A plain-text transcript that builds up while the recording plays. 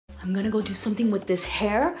I'm gonna go do something with this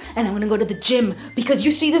hair and I'm gonna go to the gym because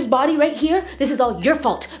you see this body right here? This is all your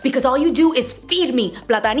fault because all you do is feed me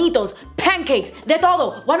platanitos, pancakes, de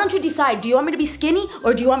todo. Why don't you decide? Do you want me to be skinny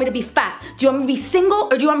or do you want me to be fat? Do you want me to be single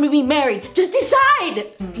or do you want me to be married? Just decide.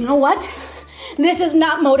 You know what? This is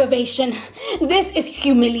not motivation. This is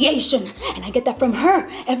humiliation. And I get that from her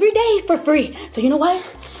every day for free. So you know what?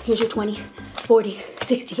 Here's your 20, 40,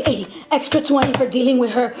 60, 80, extra 20 for dealing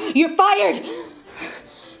with her. You're fired.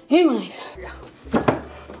 Anyways.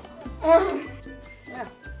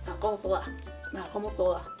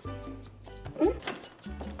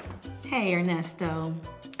 Hey, Ernesto.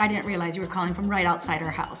 I didn't realize you were calling from right outside our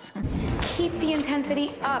house. Keep the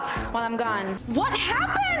intensity up while I'm gone. What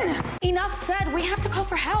happened? Enough said. We have to call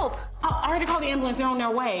for help. I already called the ambulance. They're on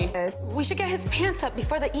their way. We should get his pants up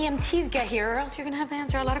before the EMTs get here, or else you're gonna have to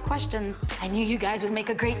answer a lot of questions. I knew you guys would make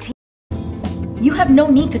a great team. You have no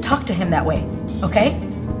need to talk to him that way, okay?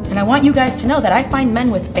 And I want you guys to know that I find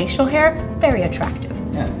men with facial hair very attractive.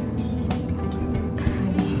 Yeah.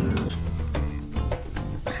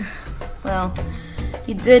 Well,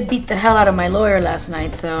 he did beat the hell out of my lawyer last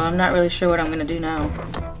night, so I'm not really sure what I'm gonna do now.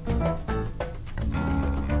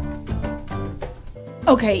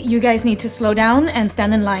 Okay, you guys need to slow down and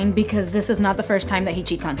stand in line because this is not the first time that he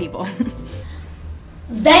cheats on people.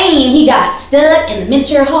 Then he got stuck in the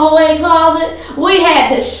miniature hallway closet. We had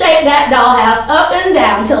to shake that dollhouse up and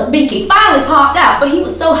down till Binky finally popped out, but he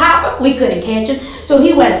was so hyper we couldn't catch him. So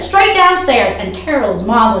he went straight downstairs and Carol's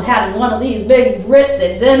mom was having one of these big Brits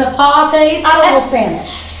at dinner parties. I don't know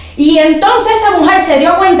Spanish. Y entonces esa mujer se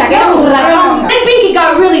dio cuenta que era un ratón. Then Binky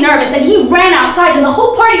got really nervous and he ran outside and the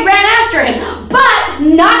whole party ran after him. But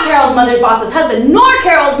not Carol's mother's boss's husband, nor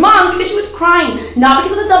Carol's mom because she was crying. Not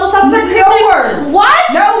because of the double sauces or cream. No words.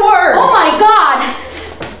 What? No words. Oh my God.